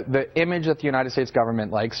 the image that the United States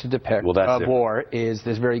government likes to depict of war is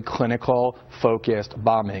this very clinical, focused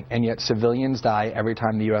bombing, and yet civilians die every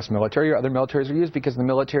time the U.S. military or other militaries are used, because the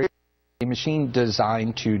military a machine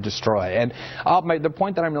designed to destroy. And the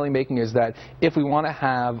point that I'm really making is that if we want to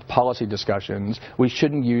have policy discussions, we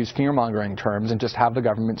shouldn't use fear-mongering terms and just have the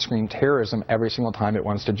government scream terrorism every single time it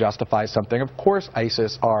wants to justify something. Of course,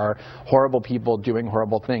 ISIS are horrible people doing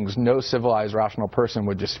horrible things. No civilized, rational person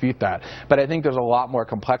would dispute that. But I think there's a lot more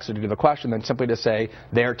complexity to the question than simply to say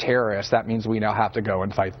they're terrorists. That means we now have to go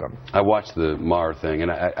and fight them. I watched the Maher thing,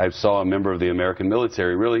 and I saw a member of the American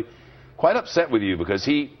military really quite upset with you because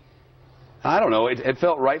I don't know, it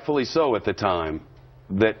felt rightfully so at the time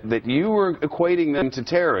that you were equating them to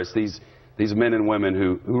terrorists, these men and women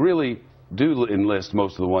who really do enlist,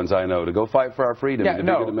 most of the ones I know, to go fight for our freedom. Yeah, to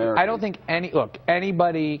no, be good Americans. I don't think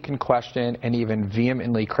anybody can question and even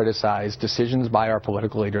vehemently criticize decisions by our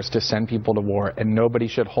political leaders to send people to war, and nobody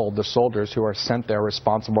should hold the soldiers who are sent there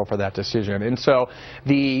responsible for that decision. And so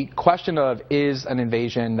the question of, is an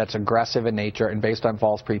invasion that's aggressive in nature and based on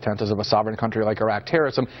false pretenses of a sovereign country like Iraq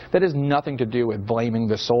terrorism, that has nothing to do with blaming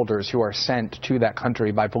the soldiers who are sent to that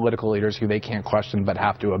country by political leaders who they can't question but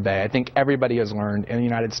have to obey. I think everybody has learned in the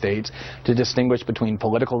United States to distinguish between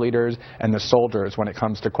political leaders and the soldiers when it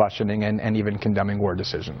comes to questioning and even condemning war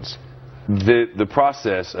decisions. The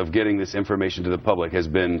process of getting this information to the public has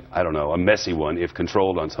been, I don't know, a messy one if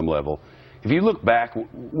controlled on some level. If you look back,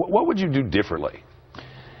 what would you do differently?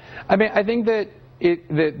 I mean, I think that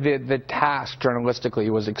the task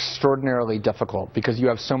journalistically was extraordinarily difficult because you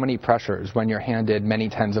have so many pressures when you're handed many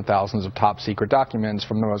tens of thousands of top secret documents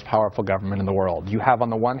from the most powerful government in the world. You have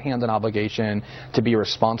on the one hand an obligation to be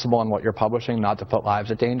responsible in what you're publishing, not to put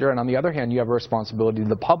lives at danger, and on the other hand you have a responsibility to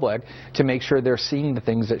the public to make sure they're seeing the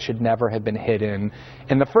things that should never have been hidden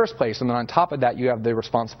in the first place. And then on top of that you have the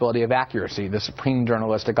responsibility of accuracy, the supreme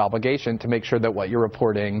journalistic obligation to make sure that what you're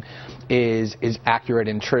reporting is accurate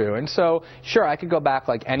and true. And so sure, I could go back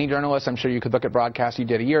like any journalist. I'm sure you could look at broadcasts you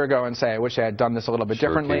did a year ago and say, I wish I had done this a little bit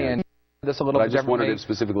differently and this a little bit differently. I just wondered if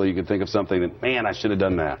specifically you could think of something that, man, I should have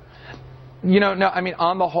done that. You know, no, I mean,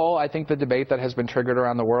 on the whole, I think the debate that has been triggered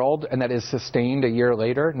around the world and that is sustained a year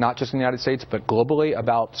later, not just in the United States, but globally,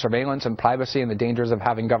 about surveillance and privacy and the dangers of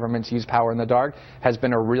having governments use power in the dark has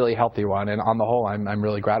been a really healthy one. And on the whole, I'm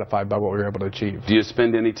really gratified by what we were able to achieve. Do you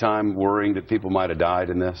spend any time worrying that people might have died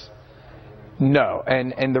in this? No,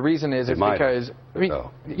 and the reason is because, I mean,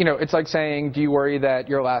 you know, it's like saying, do you worry that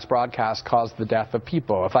your last broadcast caused the death of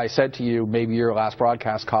people? If I said to you, maybe your last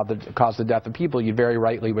broadcast caused the death of people, you very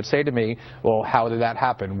rightly would say to me, well, how did that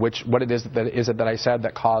happen? What is it that I said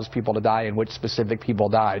that caused people to die, and which specific people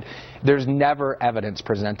died? There's never evidence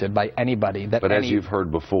presented by anybody that. But as you've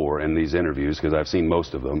heard before in these interviews, because I've seen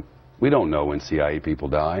most of them, we don't know when CIA people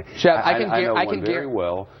die. Shep, I know one very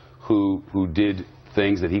well who did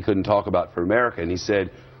things that he couldn't talk about for America, and he said,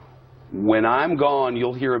 when I'm gone,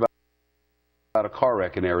 you'll hear about about a car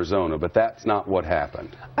wreck in Arizona, but that's not what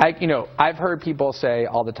happened. I've heard people say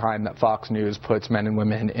all the time that Fox News puts men and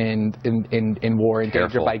women in war and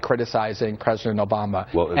danger by criticizing President Obama.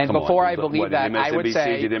 Well, and before I believe that, I would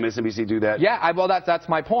say, did MSNBC do that? Yeah, well, that's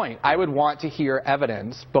my point. I would want to hear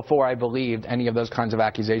evidence before I believed any of those kinds of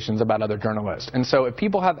accusations about other journalists. And so if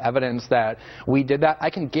people have evidence that we did that, I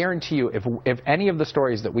can guarantee you if any of the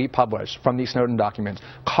stories that we published from these Snowden documents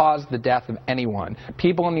caused the death of anyone,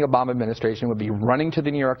 people in the Obama administration would be running to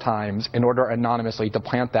the New York Times in order anonymously to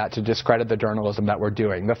plant that to discredit the journalism that we're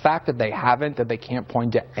doing. The fact that they haven't, that they can't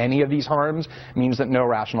point to any of these harms, means that no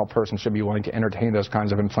rational person should be willing to entertain those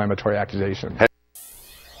kinds of inflammatory accusations.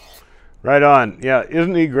 Right on. Yeah,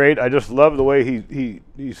 isn't he great? I just love the way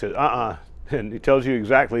he says, and he tells you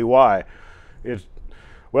exactly why. It's,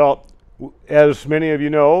 well, as many of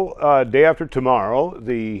you know, day after tomorrow,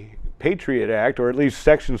 the Patriot Act, or at least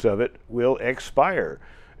sections of it, will expire.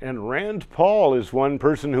 And Rand Paul is one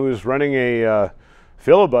person who is running a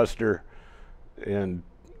filibuster and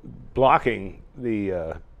blocking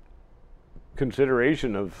the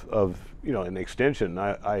consideration of an extension.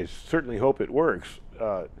 I certainly hope it works.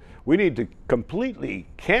 We need to completely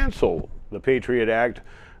cancel the Patriot Act,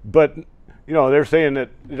 but they're saying that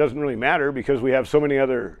it doesn't really matter because we have so many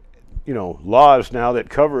other laws now that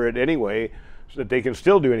cover it anyway, so that they can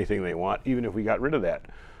still do anything they want, even if we got rid of that.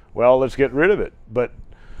 Well, let's get rid of it. But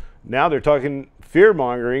now they're talking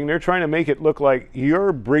fear-mongering. They're trying to make it look like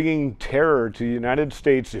you're bringing terror to the United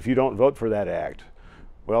States if you don't vote for that act.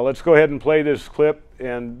 Well, let's go ahead and play this clip,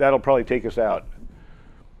 and that'll probably take us out.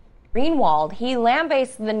 Greenwald, he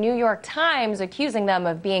lambasted the New York Times, accusing them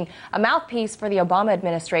of being a mouthpiece for the Obama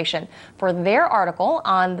administration for their article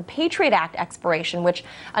on the Patriot Act expiration, which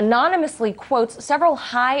anonymously quotes several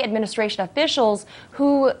high administration officials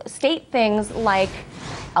who state things like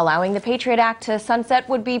allowing the Patriot Act to sunset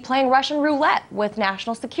would be playing Russian roulette with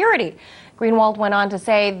national security. Greenwald went on to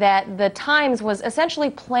say that the Times was essentially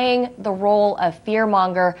playing the role of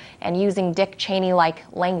fearmonger and using Dick Cheney-like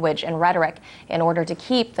language and rhetoric in order to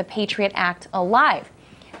keep the Patriot Act alive.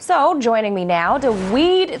 So, joining me now to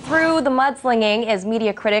weed through the mudslinging is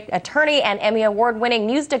media critic, attorney, and Emmy Award-winning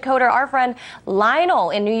news decoder, our friend Lionel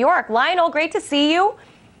in New York. Lionel, great to see you.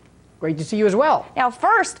 Great to see you as well. Now,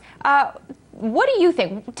 first, what do you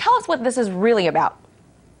think? Tell us what this is really about.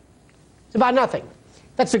 It's about nothing.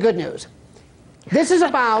 That's the good news. This is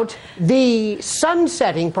about the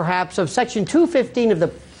sunsetting, perhaps, of Section 215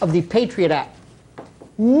 of the Patriot Act.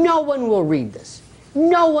 No one will read this.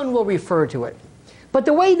 No one will refer to it. But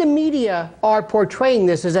the way the media are portraying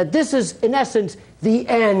this is that this is, in essence, the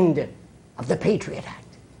end of the Patriot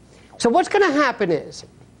Act. So what's going to happen is,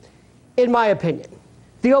 in my opinion,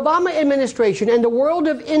 the Obama administration and the world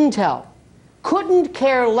of intel couldn't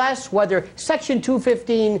care less whether Section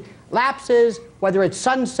 215 lapses, whether it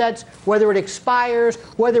sunsets, whether it expires,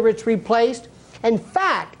 whether it's replaced. In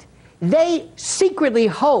fact, they secretly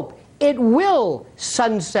hope it will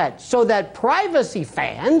sunset so that privacy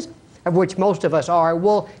fans, of which most of us are,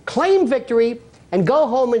 will claim victory and go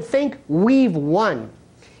home and think we've won.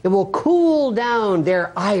 It will cool down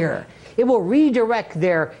their ire. It will redirect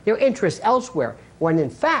their interests elsewhere, when in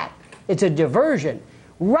fact it's a diversion.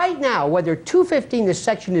 Right now, whether 215, this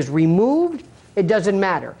section, is removed, it doesn't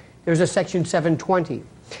matter. There's a Section 720.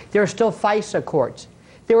 There are still FISA courts.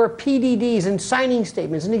 There are PDDs and signing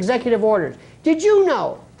statements and executive orders. Did you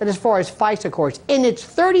know that as far as FISA courts, in its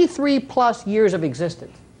 33-plus years of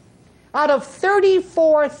existence, out of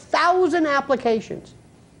 34,000 applications,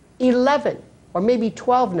 11 or maybe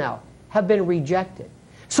 12 now have been rejected?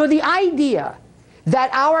 So the idea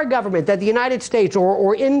that our government, that the United States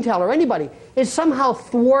or Intel or anybody is somehow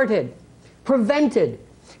thwarted, prevented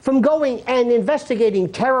from going and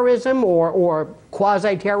investigating terrorism or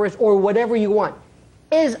quasi-terrorist or whatever you want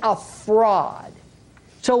is a fraud.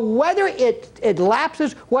 So whether it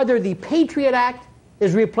lapses, whether the Patriot Act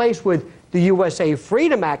is replaced with the USA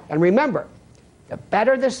Freedom Act, and remember, the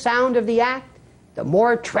better the sound of the act, the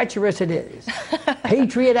more treacherous it is.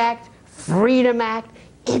 Patriot Act, Freedom Act,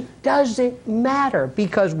 it doesn't matter,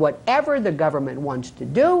 because whatever the government wants to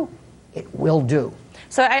do, it will do.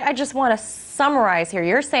 So I just want to summarize here.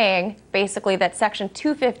 You're saying basically that Section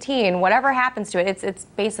 215, whatever happens to it, it's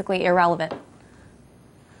basically irrelevant.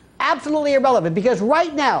 Absolutely irrelevant, because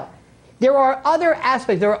right now there are other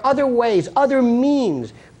aspects, there are other ways, other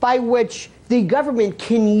means by which the government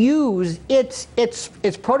can use its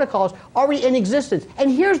protocols already in existence.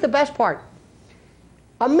 And here's the best part.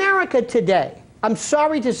 America today, I'm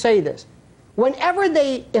sorry to say this,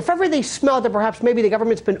 if ever they smell that perhaps maybe the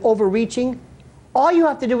government's been overreaching, all you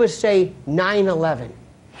have to do is say 9/11.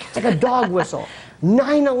 It's like a dog whistle.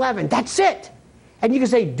 9/11, that's it. And you can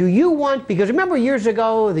say, do you want, because remember years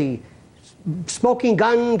ago, the smoking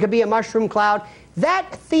gun could be a mushroom cloud.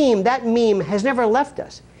 That theme, that meme has never left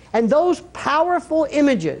us. And those powerful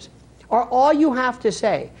images are all you have to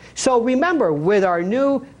say. So remember, with our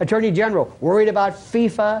new Attorney General, worried about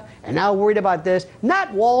FIFA, and now worried about this,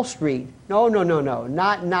 not Wall Street, no,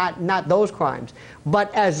 not those crimes.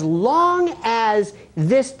 But as long as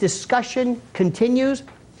this discussion continues,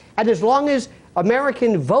 and as long as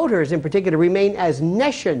American voters in particular remain as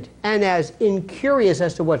nescient and as incurious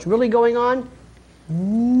as to what's really going on,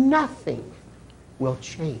 nothing will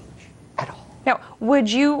change at all. Now, would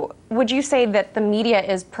you say that the media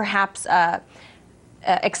is perhaps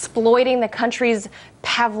exploiting the country's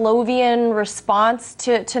Pavlovian response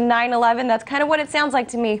to 9/11? That's kind of what it sounds like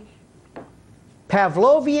to me.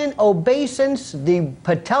 Pavlovian obeisance, the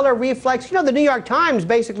patellar reflex. You know, the New York Times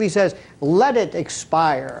basically says, let it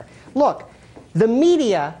expire. Look, the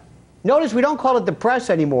media, notice we don't call it the press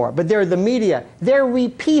anymore, but they're the media. They're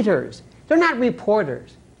repeaters. They're not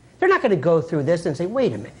reporters. They're not going to go through this and say,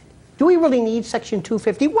 wait a minute. Do we really need Section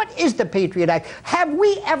 250? What is the Patriot Act? Have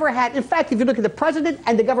we ever had, in fact, if you look at the President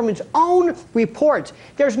and the government's own reports,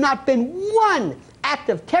 there's not been one act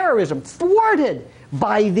of terrorism thwarted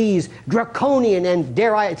by these draconian and,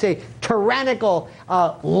 dare I say, tyrannical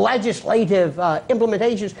legislative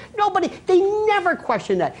implementations. Nobody, they never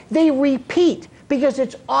question that. They repeat because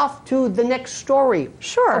it's off to the next story.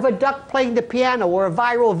 Sure. Of a duck playing the piano or a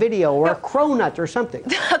viral video or a cronut or something.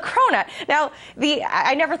 A cronut. Now,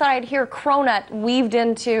 I never thought I'd hear cronut weaved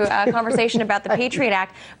into a conversation about the Patriot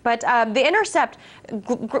Act, but The Intercept,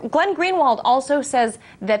 Glen Greenwald also says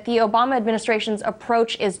that the Obama administration's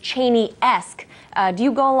approach is Cheney-esque. Do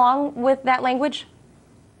you go along with that language?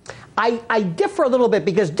 I differ a little bit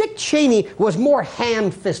because Dick Cheney was more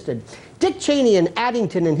ham-fisted. Dick Cheney and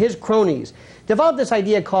Addington and his cronies developed this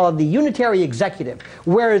idea called the unitary executive,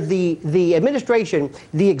 where the administration,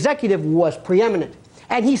 the executive was preeminent.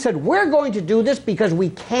 And he said, we're going to do this because we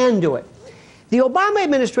can do it. The Obama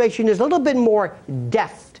administration is a little bit more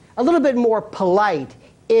deft, a little bit more polite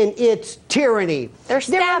in its tyranny. They're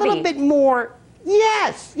a little bit more,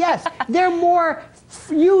 yes, they're more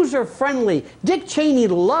user-friendly. Dick Cheney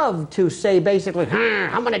loved to say basically,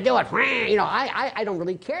 I'm going to do it. You know, I don't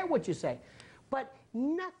really care what you say. But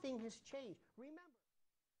nothing has changed. Remember.